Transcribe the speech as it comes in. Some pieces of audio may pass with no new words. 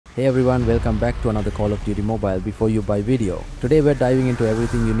Hey everyone, welcome back to another Call of Duty Mobile Before You Buy video. Today we're diving into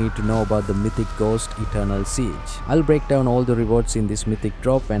everything you need to know about the Mythic Ghost Eternal Siege. I'll break down all the rewards in this mythic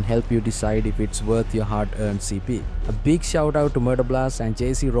drop and help you decide if it's worth your hard-earned CP. A big shout out to Murderblast and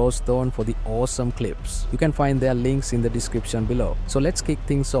JC Rosethorn for the awesome clips. You can find their links in the description below. So let's kick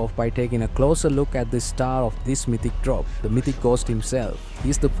things off by taking a closer look at the star of this mythic drop, the Mythic Ghost himself.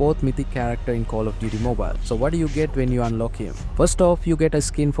 He's the 4th mythic character in Call of Duty Mobile. So what do you get when you unlock him? First off, you get a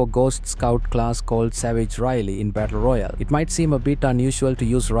skin for Ghost Scout class called Savage Riley in Battle Royale. It might seem a bit unusual to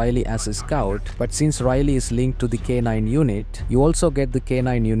use Riley as a scout, but since Riley is linked to the K9 unit, you also get the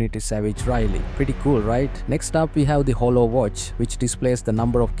K9 unit is Savage Riley. Pretty cool, right? Next up, we have the Hollow Watch, which displays the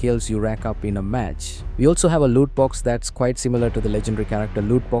number of kills you rack up in a match. We also have a loot box that's quite similar to the legendary character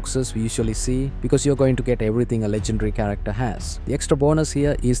loot boxes we usually see, because you're going to get everything a legendary character has. The extra bonus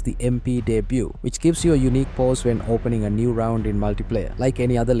here is the MP debut, which gives you a unique pose when opening a new round in multiplayer. Like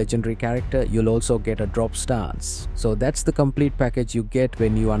any other legendary character, you'll also get a drop stance. So that's the complete package you get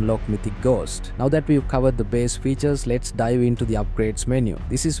when you unlock Mythic Ghost. Now that we've covered the base features, let's dive into the upgrades menu.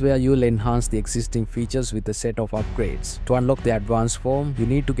 This is where you'll enhance the existing features with a set of upgrades. To unlock the advanced form, you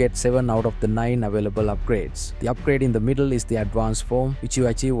need to get 7 out of the 9 available upgrades. The upgrade in the middle is the advanced form, which you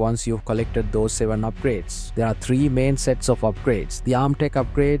achieve once you've collected those 7 upgrades. There are 3 main sets of upgrades: the arm tech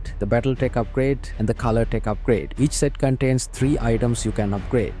upgrade, the battle tech upgrade, and the color tech upgrade. Each set contains 3 items you can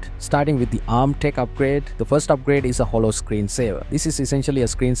upgrade. Starting with the arm tech upgrade, the first upgrade is a hollow screensaver. This is essentially a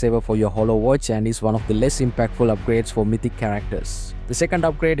screensaver for your hollow watch and is one of the less impactful upgrades for mythic characters. The second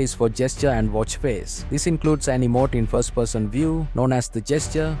upgrade is for gesture and Watchface. This includes an emote in first-person view known as the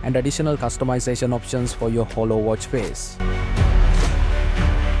gesture and additional customization options for your hollow watch face.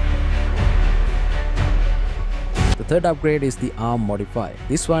 The third upgrade is the arm modify.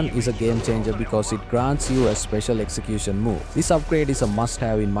 This one is a game changer because it grants you a special execution move. This upgrade is a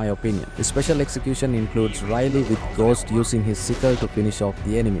must-have in my opinion. The special execution includes Riley with Ghost using his sickle to finish off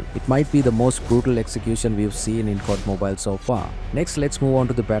the enemy. It might be the most brutal execution we've seen in COD Mobile so far. Next, let's move on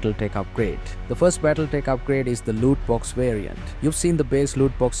to the battle tech upgrade. The first battle tech upgrade is the loot box variant. You've seen the base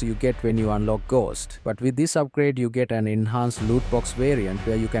loot box you get when you unlock Ghost, but with this upgrade you get an enhanced loot box variant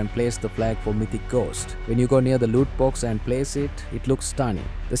where you can place the flag for Mythic Ghost. When you go near the loot box and place it, it looks stunning.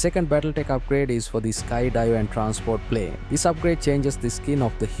 The second Battletech upgrade is for the Skydive and Transport plane. This upgrade changes the skin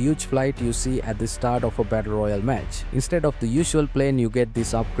of the huge flight you see at the start of a Battle Royale match. Instead of the usual plane, you get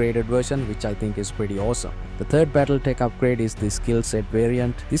this upgraded version, which I think is pretty awesome. The third Battletech upgrade is the skill set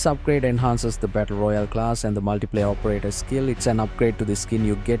variant. This upgrade enhances the Battle Royale class and the multiplayer operator skill. It's an upgrade to the skin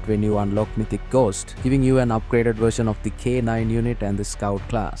you get when you unlock Mythic Ghost, giving you an upgraded version of the K9 unit and the Scout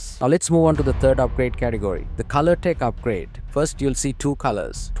class. Now let's move on to the third upgrade category, the color tech upgrade. First, you'll see 2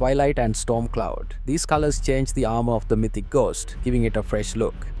 colors, Twilight and Stormcloud. These colors change the armor of the Mythic Ghost, giving it a fresh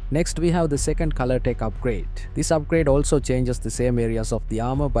look. Next, we have the second color tech upgrade. This upgrade also changes the same areas of the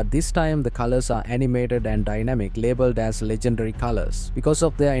armor, but this time the colors are animated and dynamic, labeled as legendary colors. Because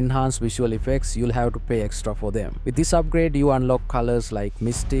of their enhanced visual effects, you'll have to pay extra for them. With this upgrade, you unlock colors like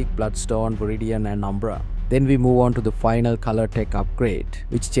Mystic, Bloodstone, Viridian, and Umbra. Then we move on to the final color tech upgrade,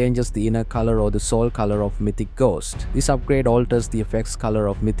 which changes the inner color or the soul color of Mythic Ghost. This upgrade alters the effects color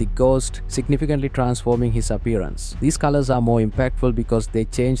of Mythic Ghost, significantly transforming his appearance. These colors are more impactful because they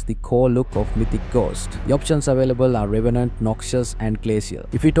change the core look of Mythic Ghost. The options available are Revenant, Noxious, and Glacial.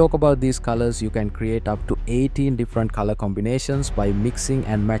 If we talk about these colors, you can create up to 18 different color combinations by mixing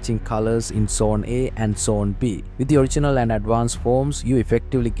and matching colors in Zone A and Zone B. With the original and advanced forms, you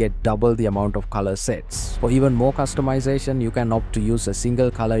effectively get double the amount of color sets. For even more customization, you can opt to use a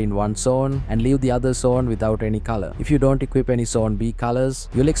single color in one zone and leave the other zone without any color. If you don't equip any Zone B colors,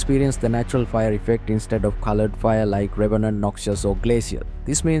 you'll experience the natural fire effect instead of colored fire like Revenant, Noxious, or Glacial.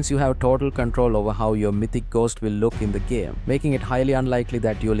 This means you have total control over how your Mythic Ghost will look in the game, making it highly unlikely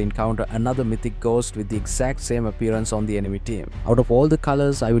that you'll encounter another Mythic Ghost with the exact same appearance on the enemy team. Out of all the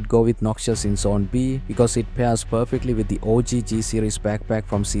colors, I would go with Noxious in Zone B because it pairs perfectly with the OG G-Series backpack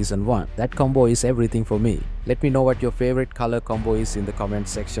from Season 1. That combo is everything for me. Let me know what your favorite color combo is in the comment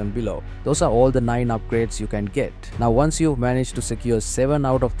section below. Those are all the 9 upgrades you can get. Now once you've managed to secure 7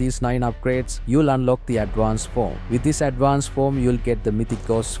 out of these 9 upgrades, you'll unlock the advanced form. With this advanced form, you'll get the Mythic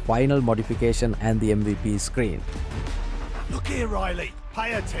Ghost's final modification and the MVP screen. Look here, Riley,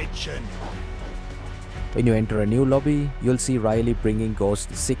 pay attention. When you enter a new lobby, you'll see Riley bringing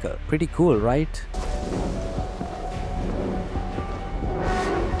Ghost's sickle. Pretty cool, right?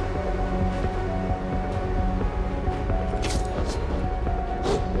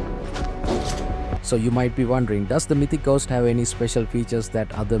 So you might be wondering, does the Mythic Ghost have any special features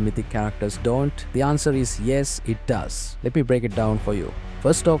that other mythic characters don't? The answer is yes, it does. Let me break it down for you.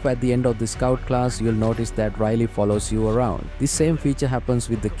 First off, at the end of the Scout class, you'll notice that Riley follows you around. This same feature happens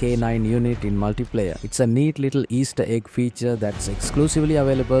with the K9 unit in multiplayer. It's a neat little Easter egg feature that's exclusively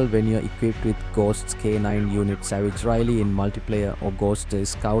available when you're equipped with Ghost's K9 unit Savage Riley in multiplayer or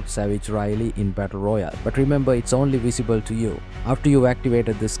Ghost's Scout Savage Riley in Battle Royale. But remember, it's only visible to you. After you've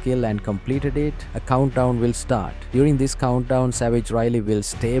activated the skill and completed it, a countdown will start. During this countdown, Savage Riley will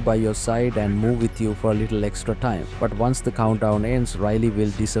stay by your side and move with you for a little extra time. But once the countdown ends, Riley will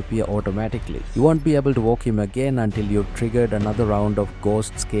disappear automatically. You won't be able to walk him again until you've triggered another round of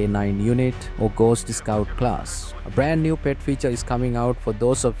Ghost's K9 unit or Ghost Scout class. A brand new pet feature is coming out for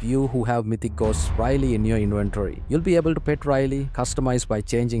those of you who have Mythic Ghost Riley in your inventory. You'll be able to pet Riley, customize by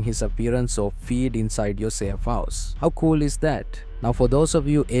changing his appearance or feed inside your safe house. How cool is that? Now for those of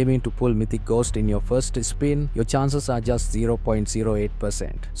you aiming to pull Mythic Ghost in your first spin, your chances are just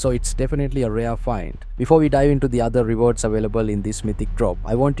 0.08%. So it's definitely a rare find. Before we dive into the other rewards available in this Mythic drop,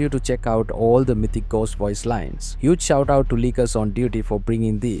 I want you to check out all the Mythic Ghost voice lines. Huge shout out to leakers on duty for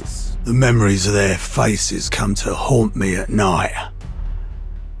bringing these. The memories of their faces come to haunt me at night.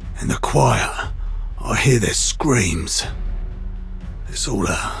 In the quiet, I hear their screams. It's all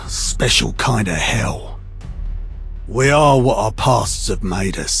a special kind of hell. We are what our pasts have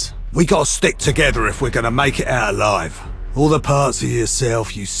made us. We gotta stick together if we're gonna make it out alive. All the parts of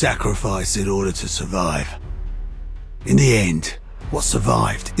yourself you sacrifice in order to survive. In the end, what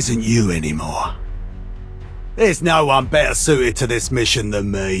survived isn't you anymore. There's no one better suited to this mission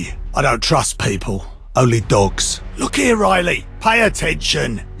than me. I don't trust people, only dogs. Look here, Riley, pay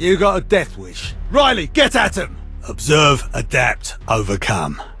attention. You got a death wish. Riley, get at him. Observe, adapt,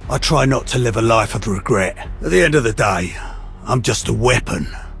 overcome. I try not to live a life of regret. At the end of the day, I'm just a weapon.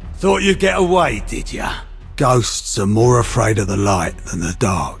 Thought you'd get away, did ya? Ghosts are more afraid of the light than the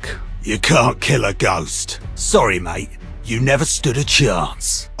dark. You can't kill a ghost. Sorry, mate. You never stood a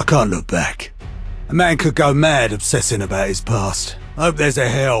chance. I can't look back. A man could go mad obsessing about his past. Hope there's a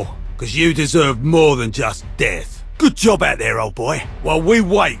hell, because you deserve more than just death. Good job out there, old boy. While we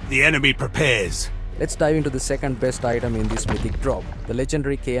wait, the enemy prepares. Let's dive into the second best item in this Mythic drop, the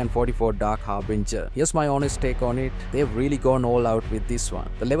legendary KN44 Dark Harbinger. Here's my honest take on it. They've really gone all out with this one.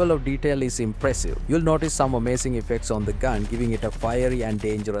 The level of detail is impressive. You'll notice some amazing effects on the gun, giving it a fiery and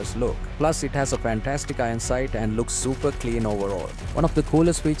dangerous look. Plus, it has a fantastic iron sight and looks super clean overall. One of the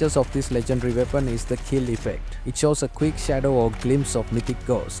coolest features of this legendary weapon is the kill effect. It shows a quick shadow or glimpse of Mythic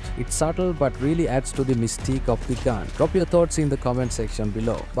Ghost. It's subtle but really adds to the mystique of the gun. Drop your thoughts in the comment section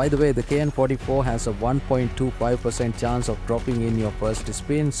below. By the way, the KN44 has a 1.25% chance of dropping in your first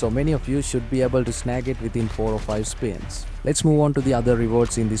spin, so many of you should be able to snag it within 4 or 5 spins. Let's move on to the other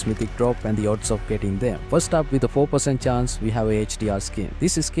rewards in this Mythic drop and the odds of getting them. First up, with a 4% chance, we have a HDR skin.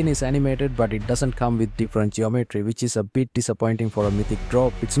 This skin is animated, but it doesn't come with different geometry, which is a bit disappointing for a Mythic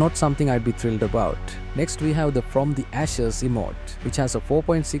drop. It's not something I'd be thrilled about. Next, we have the From the Ashes emote, which has a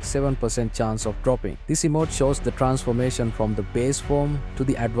 4.67% chance of dropping. This emote shows the transformation from the base form to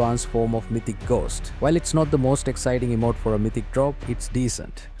the advanced form of Mythic Ghost. While it's not the most exciting emote for a Mythic drop, it's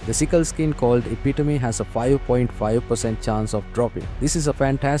decent. The sickle skin called Epitome has a 5.5% chance of dropping. This is a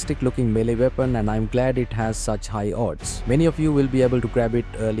fantastic looking melee weapon and I'm glad it has such high odds. Many of you will be able to grab it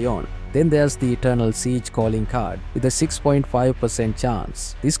early on. Then there's the Eternal Siege calling card with a 6.5%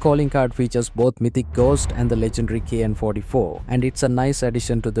 chance. This calling card features both Mythic Ghost and the legendary KN44 and it's a nice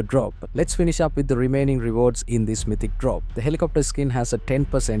addition to the drop. Let's finish up with the remaining rewards in this Mythic drop. The helicopter skin has a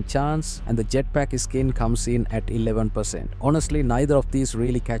 10% chance and the jetpack skin comes in at 11%. Honestly, neither of these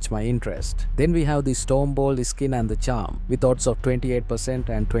really catch my interest. Then we have the Stormbolt skin and the charm with odds of 28%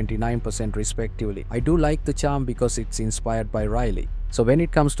 and 29% respectively. I do like the charm because it's inspired by Riley. So when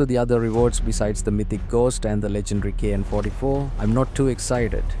it comes to the other rewards besides the Mythic Ghost and the legendary KN44, I'm not too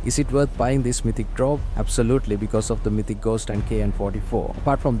excited. Is it worth buying this Mythic drop? Absolutely, because of the Mythic Ghost and KN44.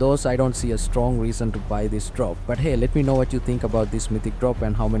 Apart from those, I don't see a strong reason to buy this drop. But hey, let me know what you think about this Mythic drop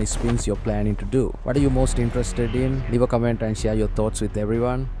and how many spins you're planning to do. What are you most interested in? Leave a comment and share your thoughts with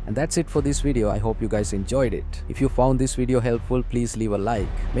everyone. And that's it for this video. I hope you guys enjoyed it. If you found this video helpful, please leave a like.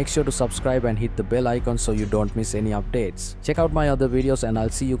 Make sure to subscribe and hit the bell icon so you don't miss any updates. Check out my other videos and I'll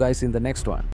see you guys in the next one.